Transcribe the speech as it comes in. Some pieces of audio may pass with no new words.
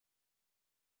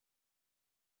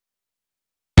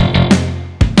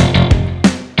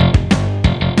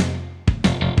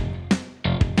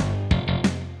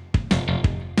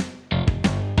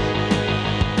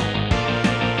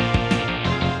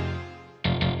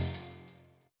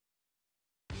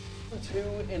To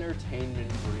Entertainment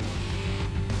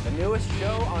Brief, the newest show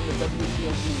on the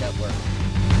WCOG network.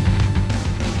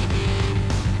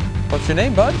 What's your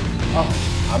name, bud?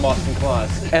 Oh, I'm Austin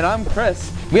Claus. And I'm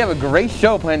Chris. We have a great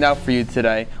show planned out for you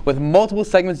today with multiple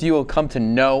segments you will come to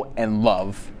know and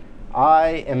love.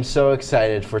 I am so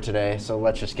excited for today, so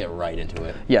let's just get right into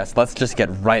it. Yes, let's just get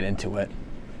right into it.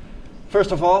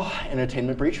 First of all,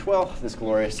 Entertainment Breach. Well, this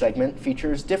glorious segment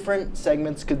features different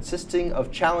segments consisting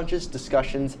of challenges,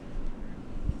 discussions,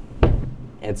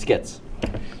 and skits.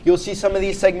 You'll see some of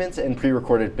these segments in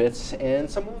pre-recorded bits, and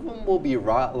some of them will be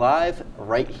live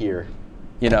right here.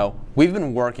 You know, we've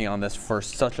been working on this for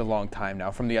such a long time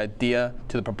now, from the idea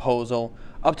to the proposal,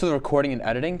 up to the recording and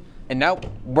editing, and now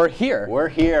we're here. We're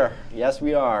here. Yes,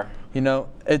 we are. You know,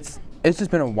 it's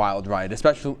just been a wild ride,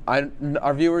 especially,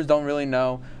 our viewers don't really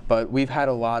know, but we've had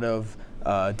a lot of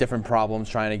different problems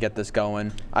trying to get this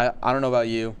going. I don't know about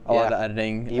you, a lot of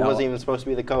editing. He wasn't even supposed to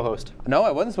be the co-host. No, I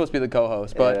wasn't supposed to be the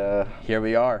co-host, but here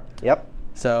we are. Yep.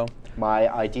 So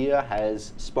my idea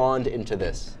has spawned into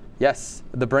this. Yes,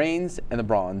 the brains and the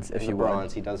bronze, if you will. The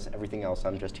bronze, he does everything else.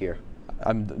 I'm just here.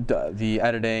 I'm the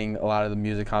editing, a lot of the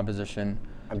music composition.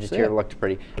 I'm just here to look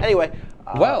pretty. Anyway.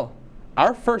 Well,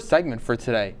 our first segment for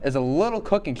today is a little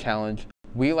cooking challenge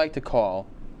we like to call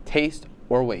Taste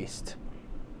or Waste.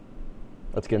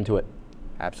 Let's get into it.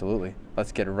 Absolutely.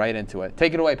 Let's get right into it.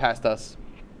 Take it away, past us.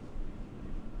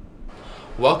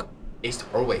 Welcome, Taste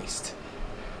or Waste.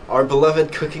 Our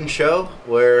beloved cooking show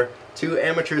where two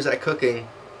amateurs at cooking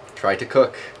try to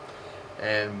cook.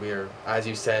 And we are, as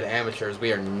you said, amateurs.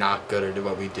 We are not good at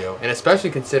what we do. And especially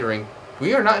considering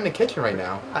we are not in the kitchen right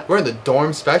now. We're in the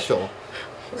dorm special.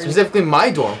 Specifically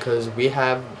my dorm, because we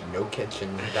have no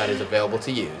kitchen that is available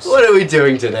to use. What are we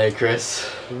doing today, Chris?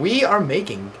 We are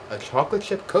making a chocolate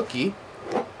chip cookie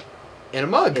in a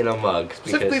mug. In a mug.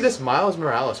 Specifically this Miles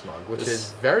Morales mug, which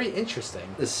is very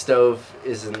interesting. The stove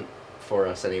isn't for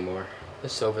us anymore. The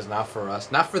stove is not for us.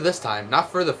 Not for this time.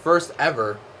 Not for the first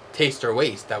ever Taste or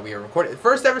Waste that we are recording.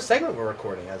 First ever segment we're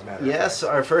recording, as a matter of fact. Yes,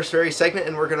 our first very segment,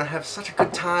 and we're going to have such a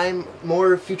good time.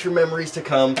 More future memories to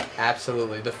come.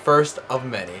 Absolutely. The first of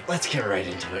many. Let's get right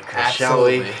into it, Chris,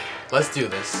 Absolutely. shall we? Let's do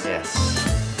this. Yes.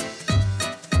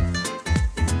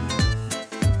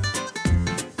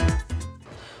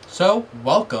 So,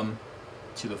 welcome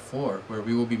to the floor where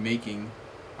we will be making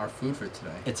our food for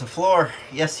today. It's a floor.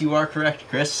 Yes, you are correct,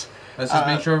 Chris. Let's just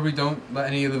make sure we don't let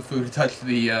any of the food touch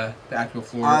the actual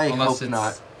floor unless it's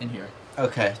not in here.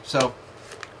 Okay, so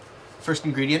first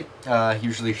ingredient,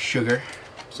 usually sugar.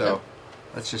 So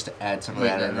let's just add some of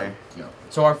that in there. No.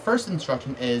 So our first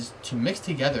instruction is to mix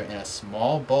together in a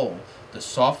small bowl the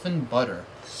softened butter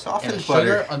Softened and butter.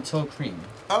 sugar until creamy.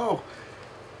 Oh,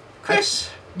 Chris.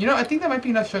 I think that might be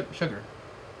enough sugar.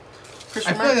 Chris,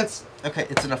 I feel like that's okay.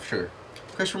 It's enough sugar.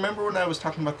 Chris, remember when I was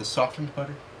talking about the softened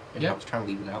butter? And I was trying to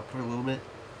leave it out for a little bit.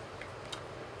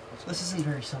 This isn't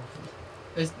very softened.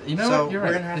 You know so what? You're we're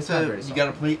right. gonna have it's to. not very You got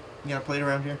a plate? You got a plate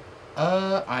around here?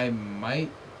 I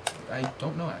might. I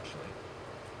don't know actually.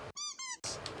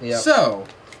 Yeah. So,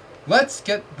 let's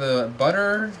get the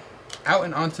butter out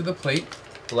and onto the plate.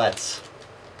 Let's.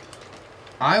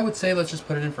 I would say let's just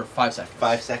put it in for 5 seconds.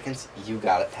 5 seconds. You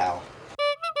got it, pal.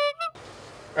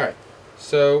 All right.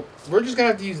 So we're just gonna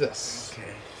have to use this.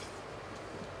 Okay.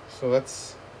 So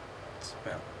let's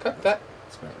cut that.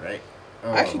 That's about right.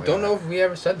 I actually don't know if we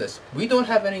ever said this. We don't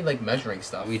have any measuring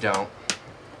stuff. We don't.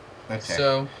 Okay.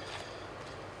 So,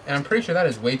 and I'm pretty sure that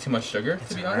is way too much sugar,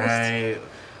 to be honest. Right.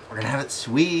 We're gonna have it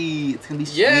sweet. It's gonna be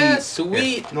sweet. Yeah,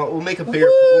 sweet. Here. No, we'll make a bigger.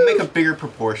 We'll make a bigger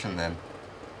proportion then,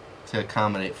 to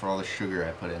accommodate for all the sugar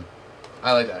I put in.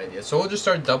 I like that idea. So we'll just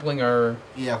start doubling our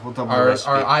we'll double our the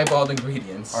recipe. eyeballed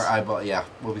ingredients. Yeah,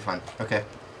 we'll be fine. Okay.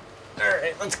 All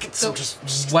right, let's get some.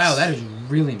 Wow, that is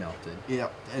really melted. Yeah,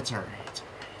 it's alright.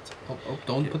 Oh,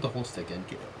 don't put the whole stick in.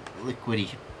 Get liquidy.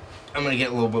 I'm gonna get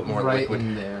a little bit more right liquid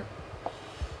in there.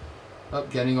 Oh,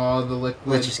 getting all the liquid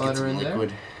Let's just butter get some in liquid.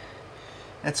 there.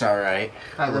 That's alright.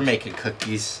 We're making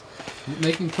cookies.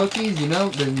 Making cookies,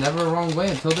 there's never a wrong way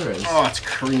until there is. Oh, it's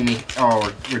creamy.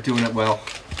 Oh, we're doing it well.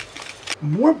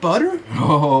 More butter?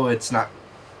 Oh, it's not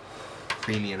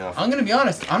creamy enough. I'm gonna be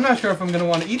honest. I'm not sure if I'm gonna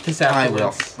want to eat this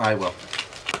afterwards. I will.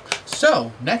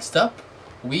 So next up,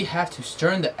 we have to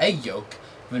stir in the egg yolk,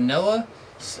 vanilla,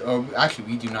 or actually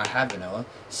we do not have vanilla,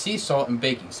 sea salt, and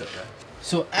baking soda.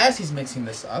 So as he's mixing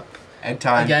this up, egg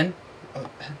time again.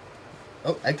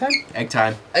 Oh, egg time? Egg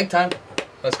time. Egg time.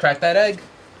 Let's crack that egg.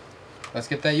 Let's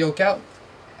get that yolk out.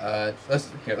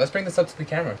 Let's bring this up to the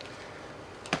camera.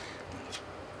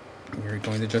 You're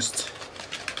going to just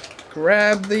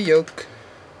grab the yolk,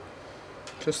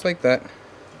 just like that.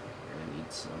 We're gonna need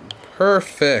add some.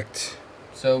 Perfect.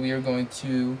 So we are going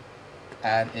to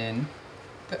add in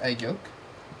the egg yolk.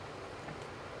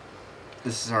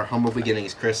 This is our humble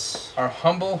beginnings, Chris. Our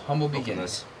humble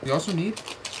beginnings. We also need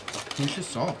a pinch of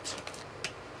salt.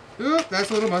 Oop,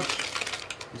 that's a little much.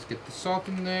 Let's get the salt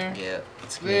in there. Yeah.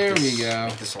 Let's there we go.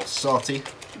 Make this all salty.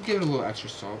 Give it a little extra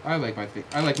salt. I like my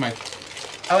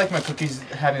cookies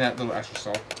having that little extra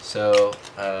salt. So,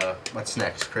 what's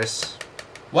next, Chris?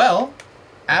 Well,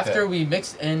 after we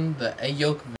mix in the egg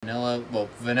yolk,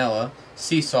 vanilla,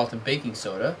 sea salt, and baking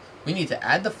soda, we need to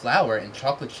add the flour and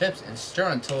chocolate chips and stir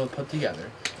until it's put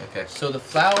together. Okay. So the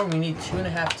flour, we need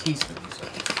 2.5 teaspoons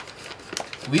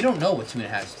of. We don't know what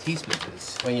 2.5 teaspoons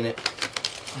is. Weighing it.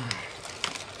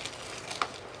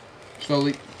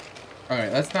 Slowly. All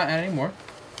right, let's not add any more.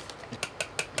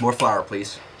 More flour,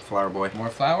 please. Flour boy. More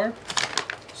flour.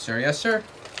 Sir, yes, sir.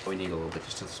 We need a little bit,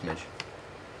 just a smidge.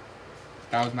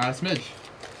 That was not a smidge.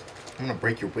 I'm gonna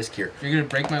break your whisk here. You're gonna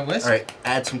break my whisk? All right,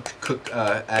 add some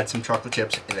chocolate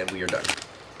chips, and then we are done.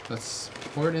 Let's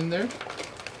pour it in there.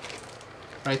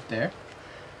 Right there.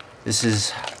 This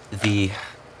is the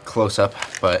close-up,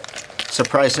 but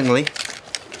surprisingly,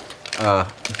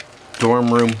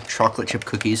 dorm room chocolate chip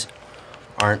cookies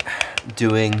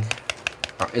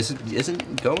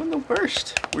isn't going the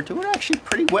worst. We're doing actually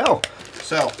pretty well.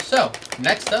 So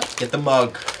next up, get the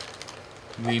mug.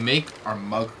 We make our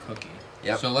mug cookie.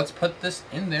 Yep. So let's put this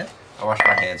in there. I wash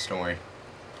my hands, don't worry.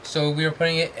 So we are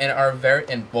putting it in our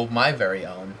my very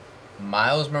own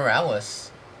Miles Morales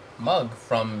mug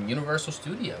from Universal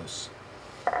Studios.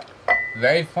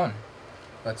 Very fun.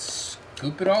 Let's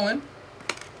scoop it all in.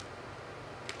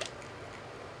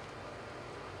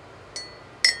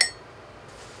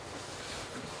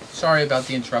 Sorry about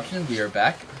the interruption. We are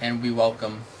back, and we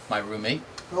welcome my roommate.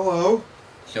 Hello.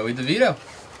 Joey DeVito.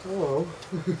 Hello.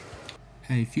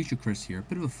 Hey, future Chris here.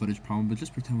 Bit of a footage problem, but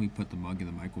just pretend we put the mug in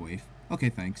the microwave. Okay,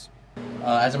 thanks.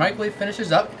 As the microwave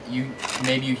finishes up,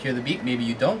 maybe you hear the beep, maybe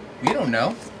you don't. We don't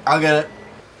know. I'll get it.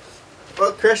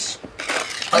 Well, Chris,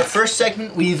 our first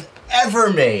segment we've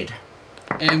ever made.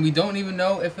 And we don't even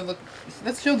know if it looks...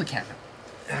 Let's show the camera.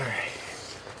 Alright.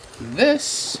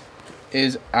 This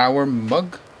is our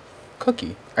mug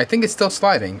cookie. I think it's still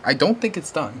sliding. I don't think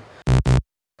it's done.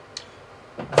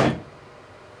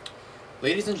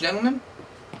 Ladies and gentlemen,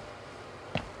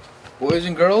 boys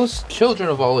and girls, children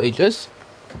of all ages,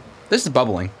 this is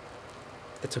bubbling.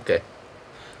 It's okay.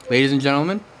 Ladies and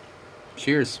gentlemen,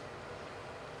 cheers.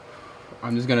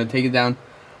 I'm just gonna take it down.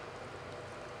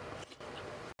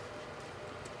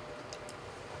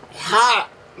 Hot.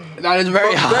 That is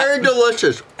very hot. Very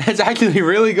delicious. It's actually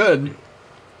really good.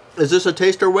 Is this a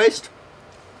taste or waste?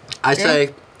 I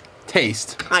say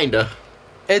taste. Kinda.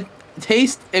 It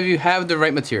tastes if you have the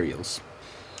right materials.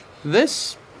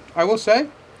 This, I will say,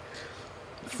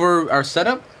 for our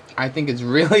setup, I think it's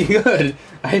really good.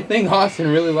 I think Austin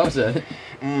really loves it.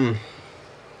 Mmm.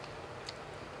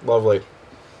 Lovely.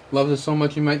 Loves it so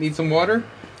much you might need some water.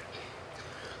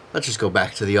 Let's just go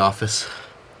back to the office.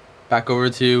 Back over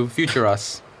to future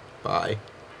us. Bye.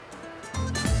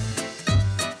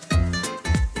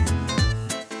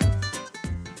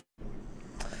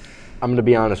 I'm gonna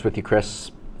be honest with you, Chris.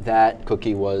 That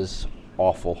cookie was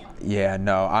awful. Yeah,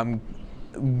 no,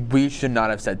 we should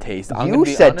not have said taste. You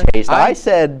said taste. I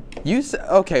said... You said...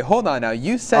 Okay, hold on now.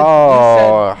 You said...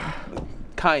 Oh. You said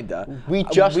kinda. We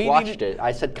just watched it.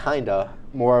 I said kinda.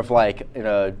 More of like in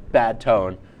a bad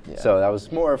tone. Yeah. So that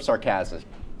was more of sarcasm.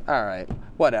 All right.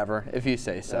 Whatever, if you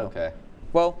say so. Okay.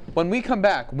 Well, when we come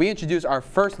back, we introduce our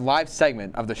first live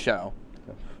segment of the show,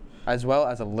 as well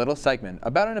as a little segment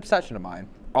about an obsession of mine.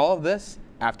 All of this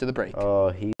after the break. Oh,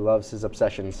 he loves his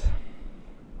obsessions.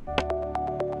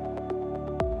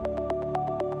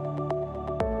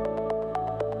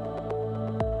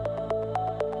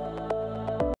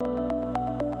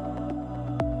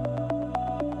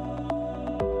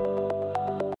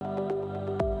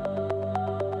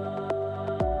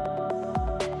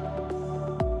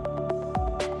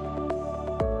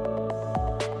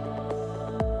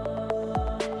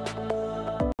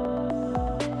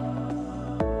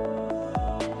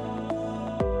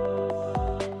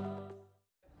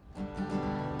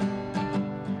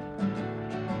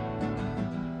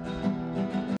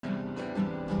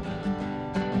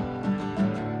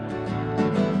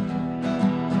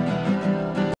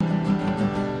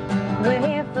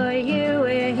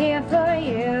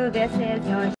 This is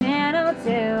your channel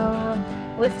too,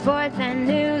 with sports and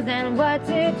news and what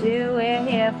to do. We're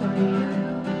here for you.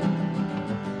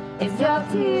 It's your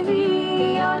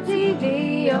TV,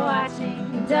 you're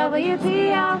watching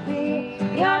WTLP.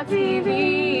 Your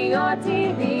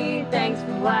TV, thanks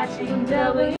for watching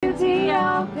WTLP.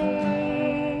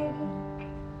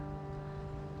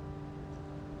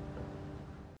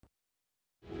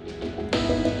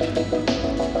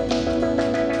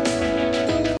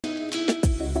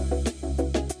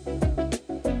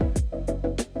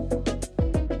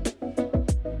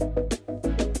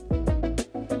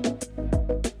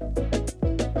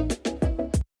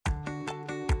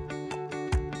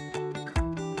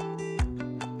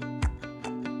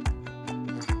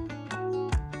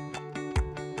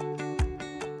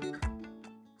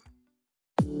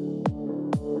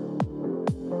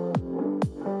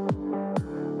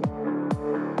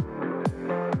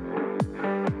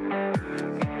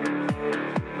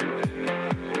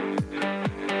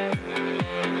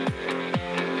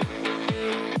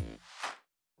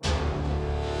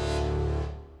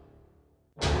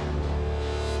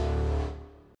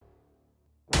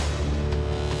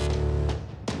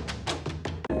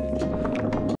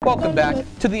 Welcome back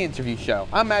to the interview show.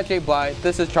 I'm Matt J. Bly.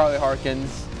 This is Charlie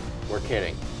Harkins. We're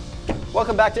kidding.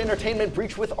 Welcome back to Entertainment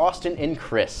Breach with Austin and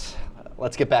Chris.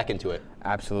 Let's get back into it.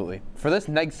 Absolutely. For this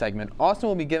next segment, Austin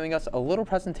will be giving us a little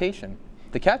presentation.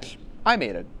 The catch? I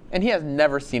made it, and he has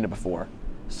never seen it before.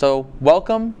 So,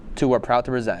 welcome to We're Proud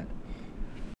to Present.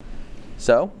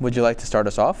 So, would you like to start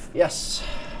us off? Yes.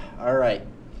 All right.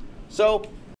 So,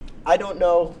 I don't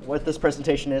know what this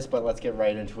presentation is, but let's get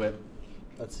right into it.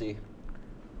 Let's see.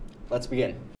 Let's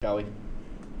begin, shall we?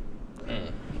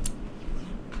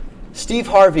 Steve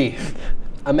Harvey,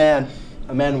 a man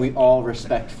we all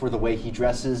respect for the way he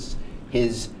dresses,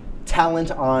 his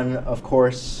talent on, of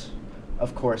course,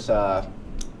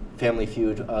 Family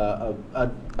Feud, a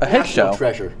hit show.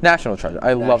 Treasure. National Treasure.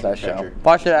 I love that show.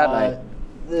 Watch it at night.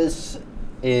 This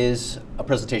is a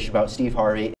presentation about Steve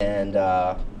Harvey and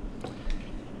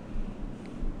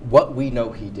what we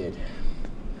know he did.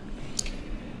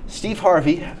 Steve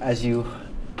Harvey, as you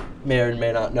may or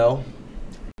may not know,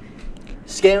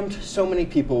 scammed so many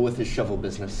people with his shovel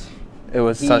business. It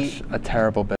was such a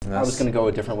terrible business. I was going to go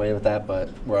a different way with that, but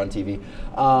we're on TV.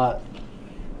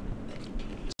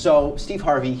 So Steve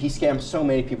Harvey, he scammed so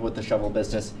many people with the shovel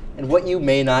business, and what you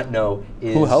may not know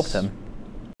is... Who helped him?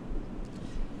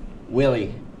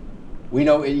 Willie. We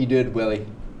know what you did, Willie.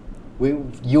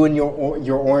 You and your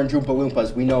orange Oompa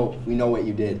Loompas, we know what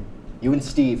you did. You and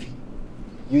Steve,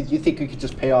 you think you could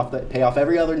just pay off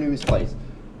every other news place,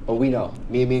 but we know.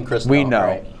 Me and Chris know. We know.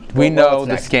 Right. We know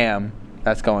the next? scam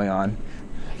that's going on.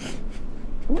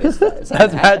 Who is that? Is that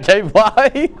That's Matt J.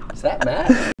 Bly. Is that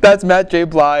Matt? That's Matt J.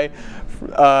 Bly.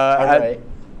 All right.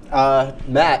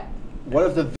 Matt, one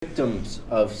of the victims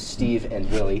of Steve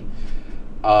and Willie,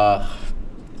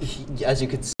 as you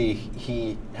can see,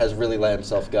 he has really let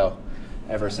himself go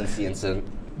ever since the incident.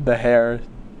 The hair.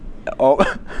 Oh.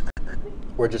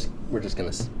 We're just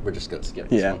gonna skip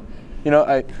this Yeah. one. You know,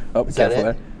 Is that careful it?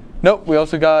 there. Nope, we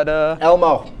also got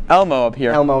Elmo up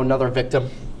here. Elmo, another victim.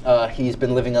 He's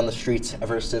been living on the streets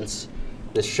ever since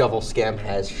this shovel scam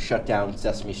has shut down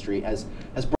Sesame Street, has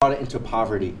brought it into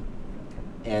poverty,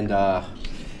 and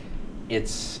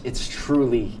it's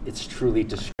truly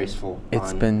disgraceful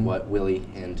on what Willie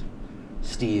and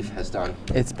Steve has done.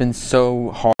 It's been so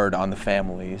hard on the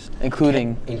families,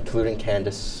 including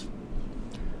Candace.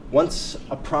 Once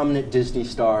a prominent Disney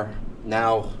star,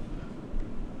 now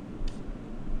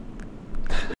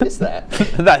what is that?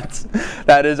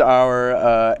 that is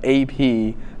our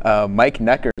AP Mike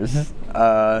Neckers.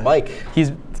 Mike.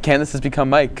 Candace has become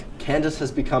Mike. Candace has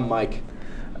become Mike.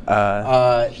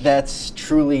 It's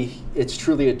truly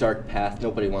a dark path.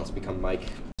 Nobody wants to become Mike.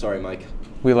 Sorry, Mike.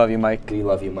 We love you, Mike. We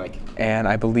love you, Mike. And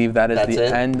I believe that's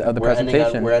the end of the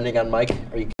presentation. We're ending on Mike.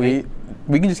 Are you kidding?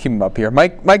 We can just keep him up here.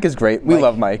 Mike is great. We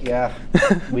love Mike. Yeah,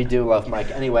 we do love Mike.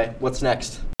 Anyway, what's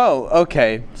next? Oh,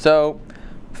 okay. So,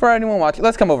 for anyone watching,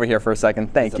 let's come over here for a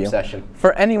second. Thank you. Obsession.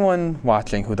 For anyone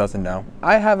watching who doesn't know,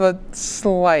 I have a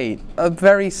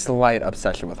very slight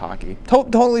obsession with hockey.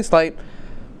 Totally slight.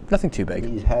 Nothing too big.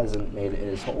 He hasn't made it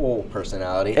his whole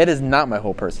personality. It is not my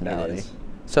whole personality. It is.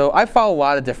 So I follow a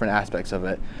lot of different aspects of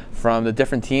it, from the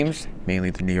different teams,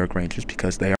 mainly the New York Rangers,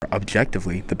 because they are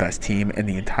objectively the best team in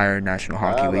the entire National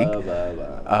Hockey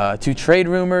League, to trade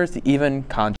rumors, to even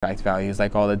contract values,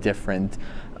 like all the different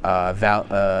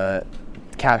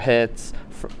cap hits,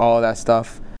 all of that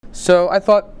stuff. So I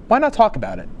thought, why not talk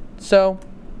about it? So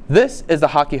this is the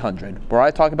Hockey 100, where I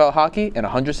talk about hockey in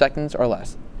 100 seconds or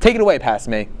less. Take it away, past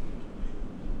me.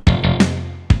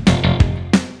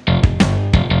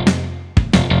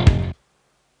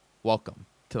 Welcome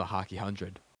to the Hockey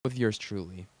 100 with yours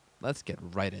truly. Let's get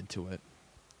right into it.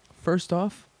 First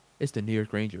off is the New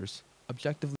York Rangers,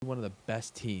 objectively one of the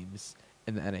best teams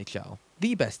in the NHL.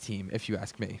 The best team, if you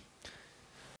ask me.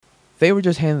 They were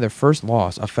just handed their first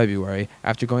loss of February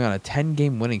after going on a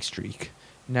 10-game winning streak.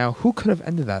 Now, who could have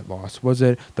ended that loss? Was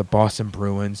it the Boston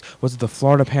Bruins? Was it the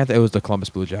Florida Panthers? It was the Columbus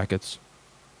Blue Jackets.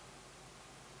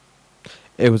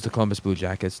 It was the Columbus Blue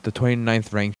Jackets, the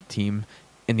 29th ranked team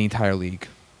in the entire league.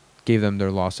 Gave them their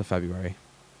loss of February.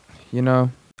 You know,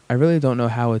 I really don't know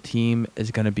how a team is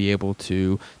going to be able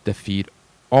to defeat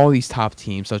all these top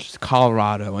teams, such as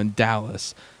Colorado and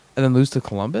Dallas, and then lose to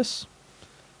Columbus.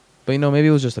 But, you know, maybe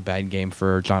it was just a bad game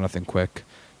for Jonathan Quick,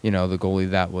 you know, the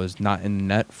goalie that was not in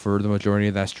net for the majority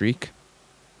of that streak.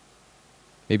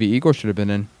 Maybe Igor should have been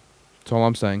in. That's all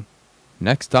I'm saying.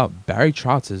 Next up, Barry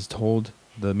Trotz has told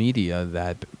the media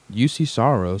that UC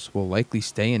Soros will likely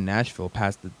stay in Nashville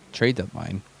past the trade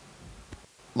deadline.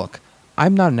 Look,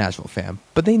 I'm not a Nashville fan,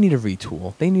 but they need a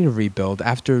retool. They need a rebuild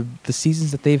after the seasons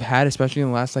that they've had, especially in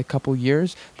the last couple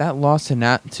years. That loss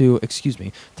to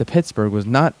Pittsburgh was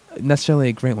not necessarily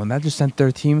a great one. That just sent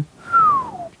their team.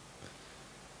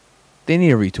 They need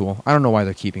a retool. I don't know why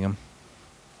they're keeping him.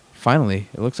 Finally,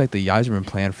 it looks like the Yzerman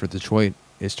plan for Detroit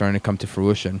is starting to come to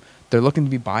fruition. They're looking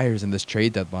to be buyers in this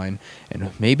trade deadline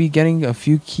and maybe getting a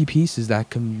few key pieces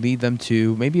that can lead them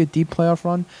to maybe a deep playoff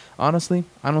run. Honestly,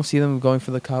 I don't see them going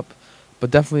for the cup, but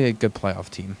definitely a good playoff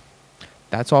team.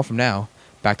 That's all from now.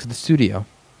 Back to the studio.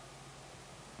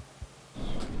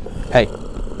 Hey,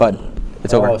 bud,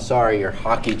 it's over. Oh, sorry, your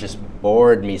hockey just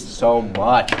bored me so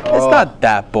much. It's not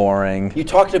that boring. You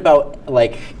talked about,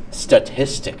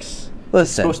 statistics. It's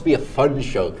Listen, supposed to be a fun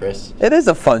show, Chris. it is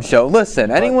a fun show.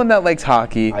 Listen, anyone that likes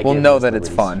hockey I will give know him that his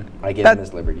it's liberties. fun. I give him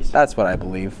his liberties. That's what I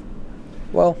believe.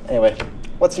 Well, Anyway,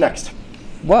 what's next?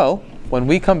 when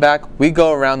we come back, we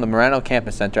go around the Morano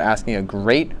Campus Center asking a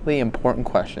greatly important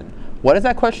question. What is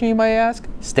that question, you might ask?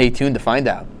 Stay tuned to find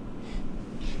out.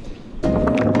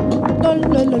 La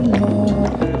la la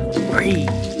la. Free.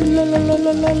 La la la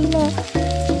la la la.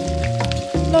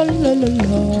 La la la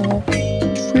la.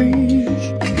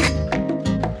 Freeze.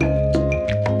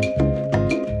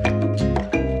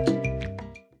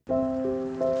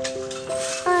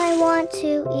 I want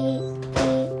to eat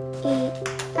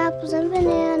apples and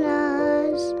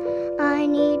bananas. I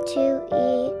need to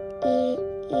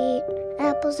eat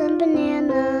apples and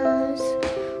bananas.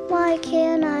 Why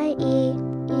can't I eat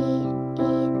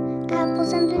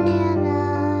apples and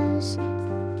bananas?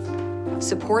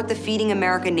 Support the Feeding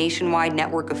America nationwide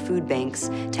network of food banks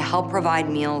to help provide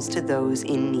meals to those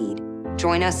in need.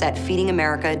 Join us at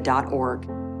feedingamerica.org.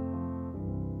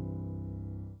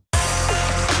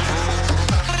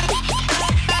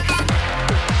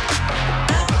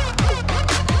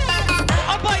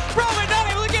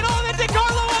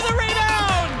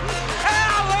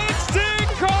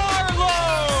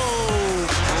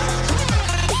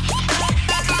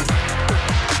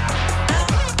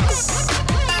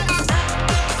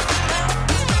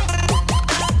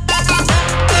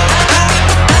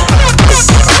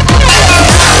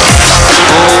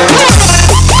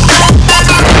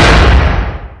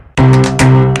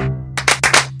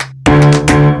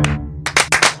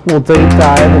 We'll deep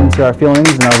dive into our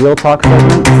feelings in our Real Talk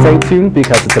segment. Stay tuned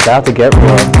because it's about to get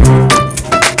real.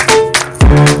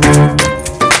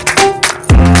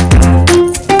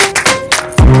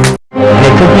 And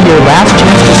it could be your last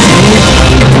chance to see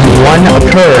one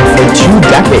occur for 2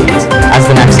 decades, as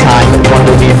the next time one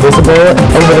will be invisible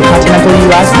over the continental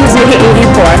U.S. This is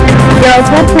Ep04. Girl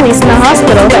told police in the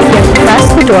hospital that he had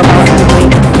pressed the doorbell and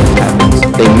waited.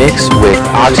 They mix with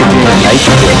oxygen and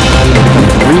nitrogen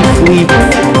briefly.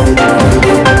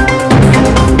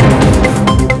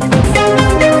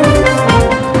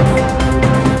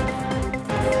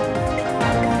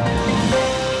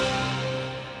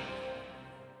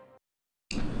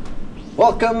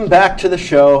 Welcome back to the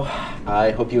show.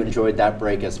 I hope you enjoyed that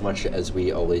break as much as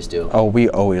we always do. Oh, we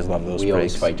always love those breaks. We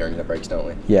always fight during the breaks, don't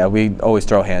we? Yeah, we always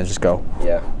throw hands, just go.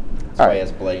 Yeah. That's why he has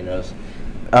a bloody nose.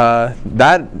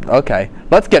 Okay.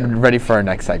 Let's get ready for our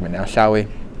next segment now, shall we?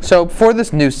 So, for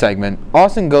this new segment,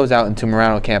 Austin goes out into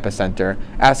Morano Campus Center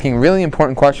asking a really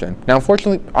important question. Now,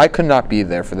 unfortunately, I could not be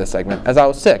there for this segment as I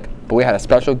was sick, but we had a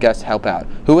special guest help out.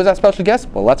 Who was that special guest?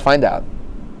 Well, let's find out.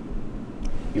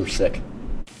 You were sick.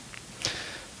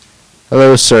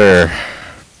 Hello, sir.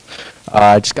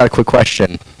 I just got a quick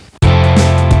question.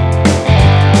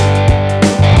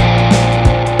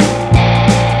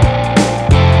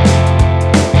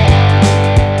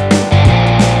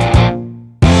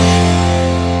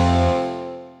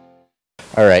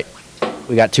 All right,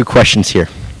 we got 2 questions here.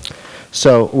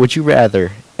 So, would you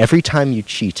rather every time you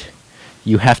cheat,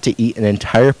 you have to eat an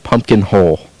entire pumpkin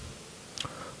whole,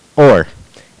 or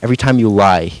every time you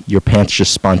lie, your pants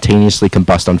just spontaneously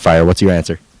combust on fire? What's your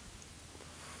answer?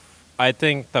 I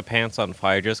think the pants on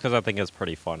fire, just because I think it's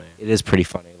pretty funny. It is pretty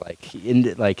funny.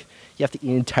 You have to eat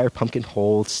an entire pumpkin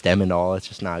whole, stem and all. It's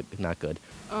just not good.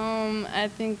 I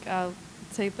think I'll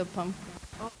take the pumpkin.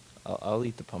 I'll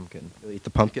eat the pumpkin. You'll eat the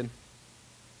pumpkin?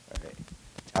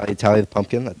 All right. Tally the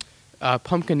pumpkin.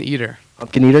 Pumpkin eater.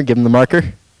 Pumpkin eater, give him the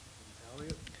marker.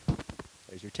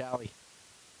 There's your tally.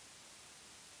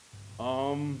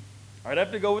 I'd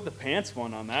have to go with the pants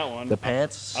one on that one. The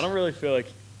pants? I don't really feel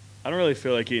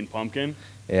like eating pumpkin.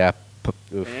 Yeah.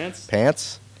 Pants?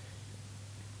 Pants?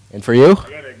 And for you? I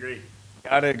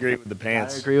gotta agree with the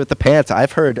pants. I agree with the pants.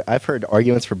 I've heard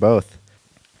arguments for both.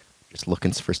 Just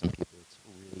looking for some people. It's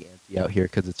really empty out here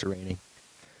because it's raining.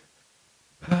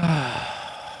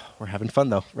 We're having fun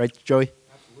though, right, Joey?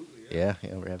 Absolutely. Yeah,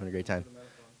 we're having a great time.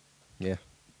 Yeah.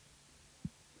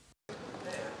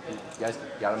 You guys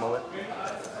got a moment?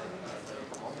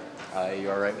 You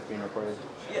alright with being recorded?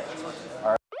 Yeah.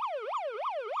 Alright.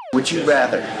 Would you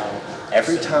rather,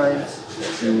 every time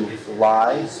you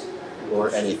lie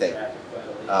or anything,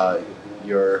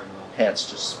 your pants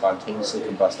just spontaneously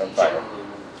combust on fire?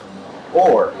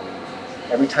 Or,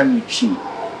 every time you cheat,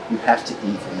 you have to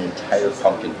eat an entire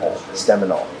pumpkin whole, stem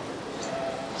and all?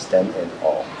 Stem and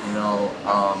all.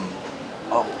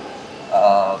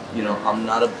 I'm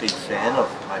not a big fan of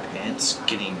my pants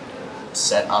getting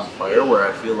set on fire where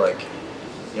I feel like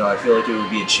it would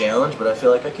be a challenge, but I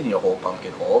feel like I can eat a whole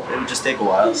pumpkin whole. It would just take a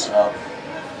while, so.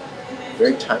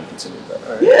 Very time consuming though,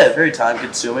 right? Yeah, very time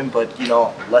consuming, but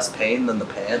less pain than the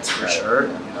pants for sure,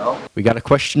 We got a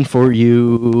question for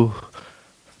you.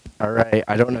 All right,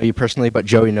 I don't know you personally, but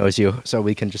Joey knows you, so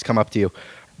we can just come up to you.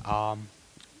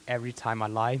 Every time I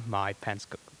lie, my pants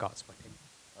got sweaty.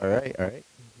 All right, all right.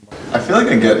 I feel like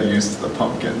I get used to the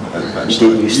pumpkin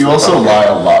eventually. You also lie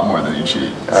a lot more than you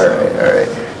cheat. All right.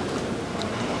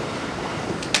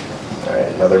 All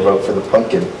right, another vote for the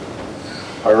pumpkin.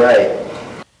 All right.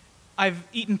 I've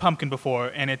eaten pumpkin before,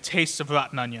 and it tastes of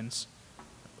rotten onions.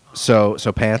 So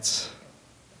pants.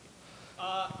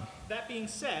 That being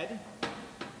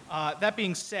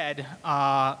said,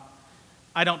 I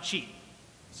don't cheat,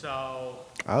 so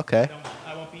Okay.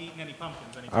 I won't be eating any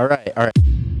pumpkins anymore. All right, all right.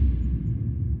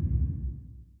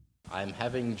 I'm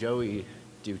having Joey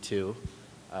do two,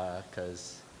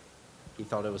 because he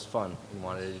thought it was fun and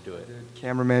wanted to do it.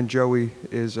 Cameraman Joey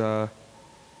is going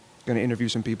to interview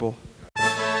some people.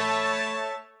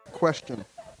 Question.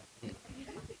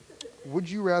 Would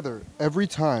you rather, every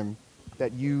time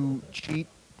that you cheat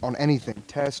on anything,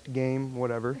 test, game,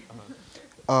 whatever,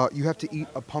 you have to eat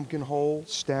a pumpkin whole,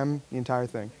 stem, the entire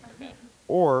thing?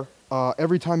 Or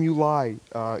every time you lie,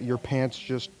 your pants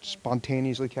just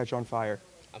spontaneously catch on fire?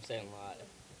 I'm saying lie.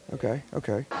 Okay.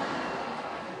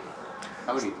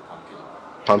 I would eat the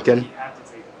pumpkin. Pumpkin?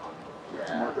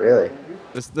 Really?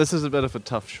 This is a bit of a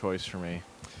tough choice for me.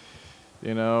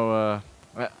 Although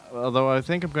I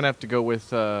think I'm gonna have to go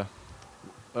with what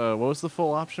was the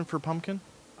full option for pumpkin?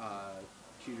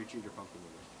 Cheater, pumpkin.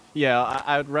 Yeah,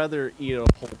 I'd rather eat a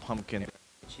whole pumpkin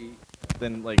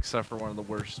than suffer one of the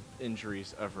worst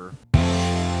injuries ever.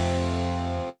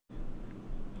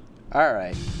 All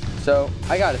right. So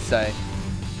I gotta say,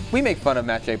 we make fun of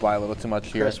Matt J. Bly a little too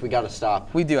much here. Chris, we gotta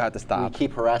stop. We do have to stop. We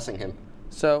keep harassing him.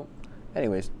 So,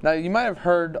 anyways, now you might have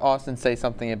heard Austin say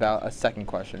something about a second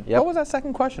question. Yep. What was that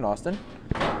second question, Austin?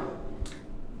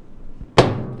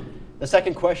 The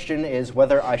second question is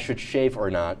whether I should shave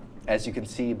or not. As you can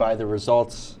see by the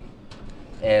results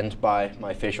and by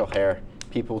my facial hair,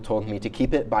 people told me to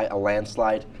keep it by a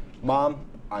landslide. Mom,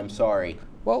 I'm sorry.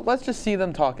 Well, let's just see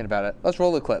them talking about it. Let's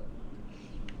roll the clip.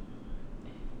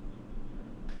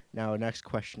 Now, next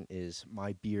question is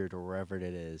my beard or wherever it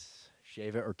is.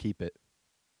 Shave it or keep it?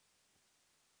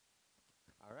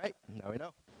 All right, now we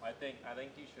know. I think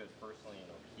you should personally,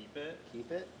 keep it.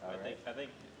 Keep it? I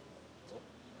think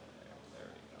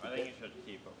you should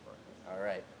keep it first. All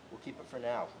right, we'll keep it for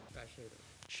now.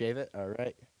 Shave it? All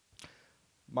right.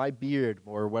 My beard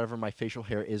or whatever my facial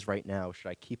hair is right now, should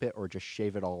I keep it or just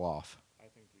shave it all off? I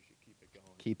think you should keep it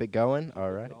going. Keep it going?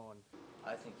 All right.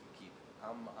 I think you keep it.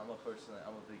 I'm a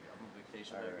big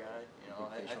facial hair guy.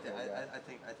 I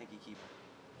think you keep it.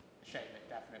 Shave it,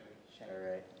 definitely. Shave it. All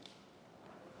right.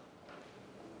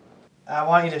 I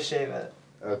want you to shave it.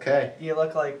 Okay. You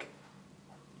look like,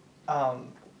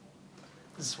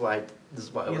 This is why I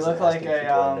you was look like asking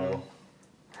people I know.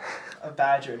 a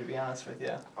badger, to be honest with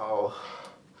you. Oh.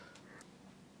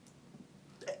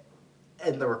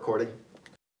 End the recording.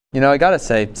 I gotta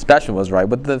say, Sebastian was right.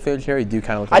 With the facial hair, you do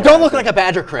kind of look like I don't look like a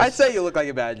badger, Chris. I'd say you look like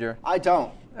a badger. I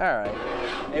don't. All right.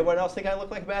 Anyone else think I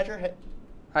look like a badger? Hey,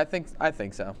 I think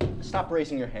so. stop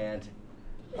raising your hand.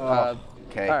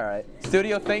 Okay. All right.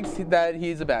 Studio thinks that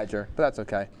he's a badger, but that's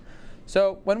okay.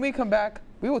 So when we come back,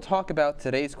 we will talk about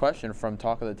today's question from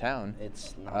Talk of the Town.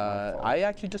 It's not my fault. I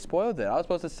actually just spoiled it. I was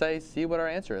supposed to see what our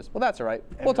answer is. Well, that's all right.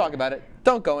 We'll talk about it.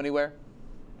 Don't go anywhere.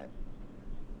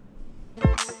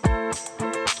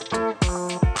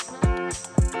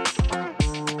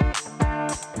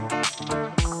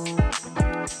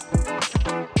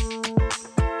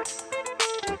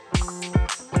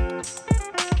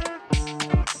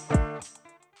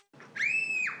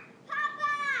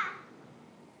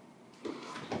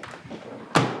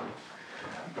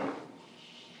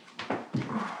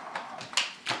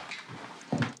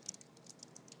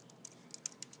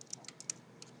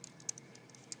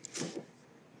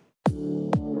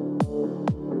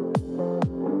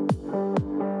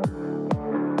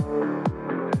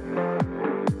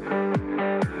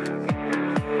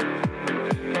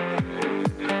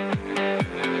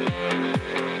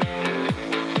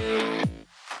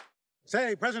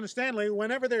 Hey, President Stanley,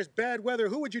 whenever there's bad weather,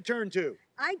 who would you turn to?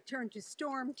 I'd turn to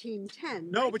Storm Team 10.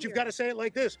 No, but you've got to say it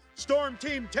like this. Storm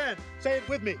Team 10. Say it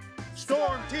with me.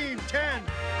 Storm Team 10.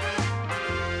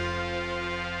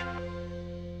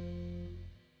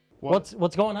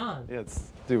 What's going on? Yeah,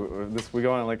 dude, we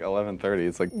go on at like 11:30.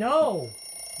 It's like No.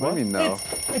 What do you mean no?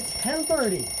 It's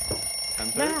 10:30.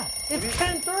 10:30? Matt, it's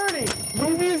 10:30. What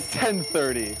do you mean it's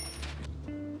 10:30?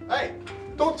 Hey,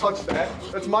 don't touch that.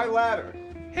 That's my ladder.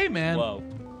 Hey, man. Whoa.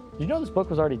 You know this book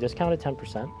was already discounted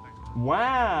 10%?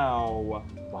 Wow.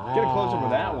 Get a closer to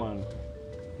that one.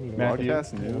 Matthew,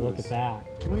 Look at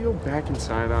that. Can we go back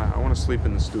inside? I want to sleep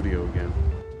in the studio again.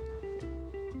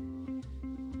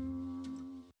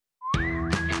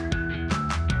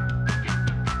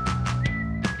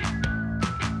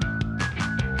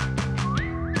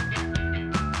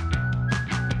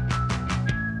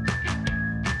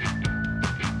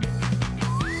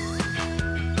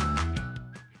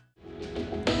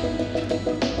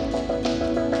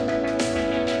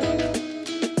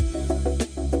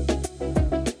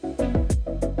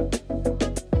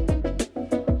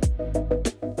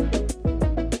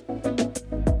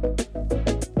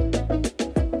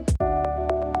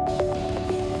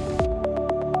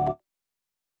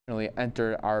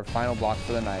 Enter our final block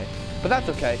for the night. But that's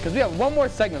okay, because we have one more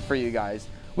segment for you guys.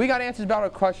 We got answers about our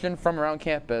question from around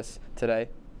campus today.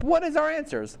 What is our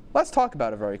answers? Let's talk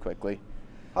about it very quickly.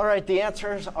 All right, the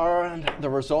answers are, and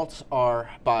the results are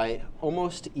by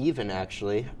almost even,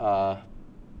 actually.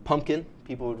 Pumpkin,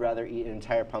 people would rather eat an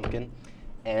entire pumpkin,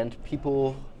 and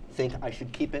people think I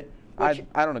should keep it. I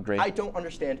don't agree. I don't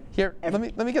understand. Here, let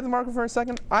me get the marker for a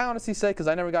second. I honestly say, because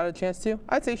I never got a chance to,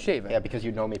 I'd say shave it. Yeah, because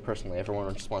you know me personally.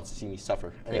 Everyone just wants to see me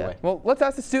suffer. Anyway. Yeah. Well, let's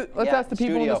ask the ask the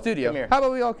people in the studio. Come here. How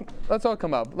about let's all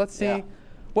come up. Let's see,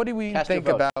 what do we think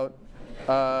about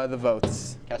the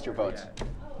votes? Cast your votes.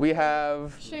 We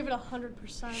have Shave it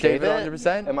 100%. Shave it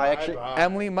 100%. Am I actually?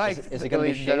 Emily, Mike. Is it going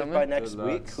to be shaved by next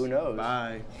week? Who knows?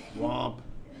 Bye. Womp.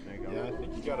 Yeah, I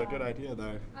think you got a good idea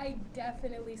there. I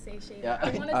definitely say shave it. Yeah.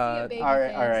 I want to see a baby all right,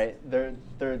 face. all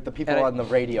right. The people on the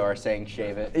radio are saying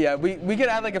shave it. Yeah, we could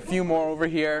add like a few more over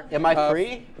here. Am I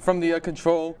free? From the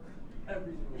control.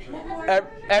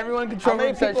 Everyone in control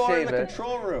room says How many shave people are in the it.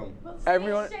 control room?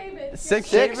 Everyone. Shave it. Six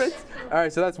shave it. All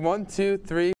right, so that's 1, 2,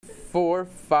 3, 4,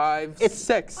 5,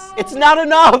 6. It's not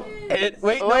enough.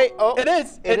 Wait, oh, it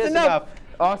is. it It's is enough. enough.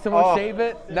 Austin will shave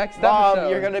it next Mom, episode.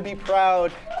 you're gonna be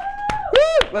proud.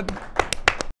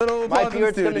 My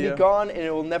beard's gonna be gone and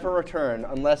it will never return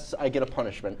unless I get a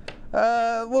punishment.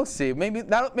 We'll see. Maybe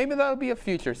that'll be a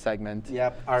future segment.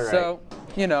 Yep. All right. So,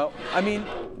 I mean,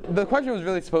 the question was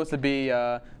really supposed to be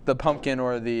the pumpkin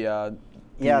or the.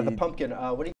 Yeah, the pumpkin.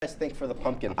 What do you guys think for the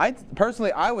pumpkin?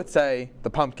 Personally, I would say the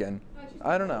pumpkin.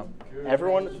 I don't know.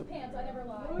 Everyone.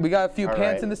 We got a few All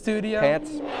pants right. in the studio.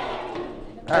 Pants.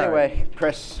 Anyway,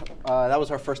 Chris, that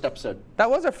was our first episode. That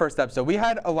was our first episode. We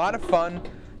had a lot of fun.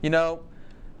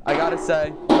 I gotta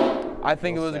say, I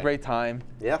think it was a great time.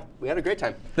 Yeah, we had a great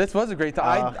time. This was a great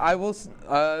time. I will.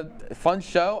 Fun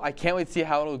show. I can't wait to see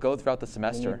how it'll go throughout the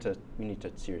semester. We need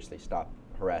to seriously stop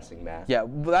harassing Matt. Yeah,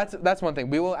 well, that's one thing.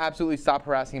 We will absolutely stop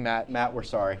harassing Matt. Matt, we're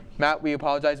sorry. Matt, we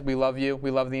apologize. We love you. We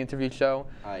love the interview show.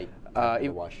 I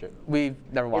never watched it. We've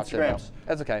never watched it. No. Instagrams.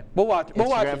 That's okay. We'll watch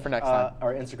it for next time.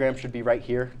 Our Instagram should be right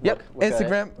here. Yep, Look at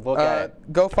Instagram. it. Look at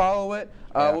it. Go follow it.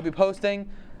 We'll be posting.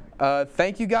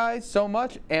 Thank you guys so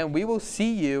much, and we will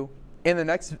see you in the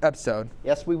next episode.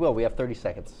 Yes, we will. We have 30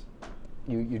 seconds.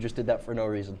 You just did that for no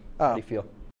reason. How do you feel?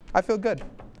 I feel good.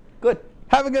 Good.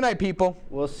 Have a good night, people.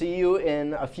 We'll see you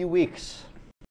in a few weeks.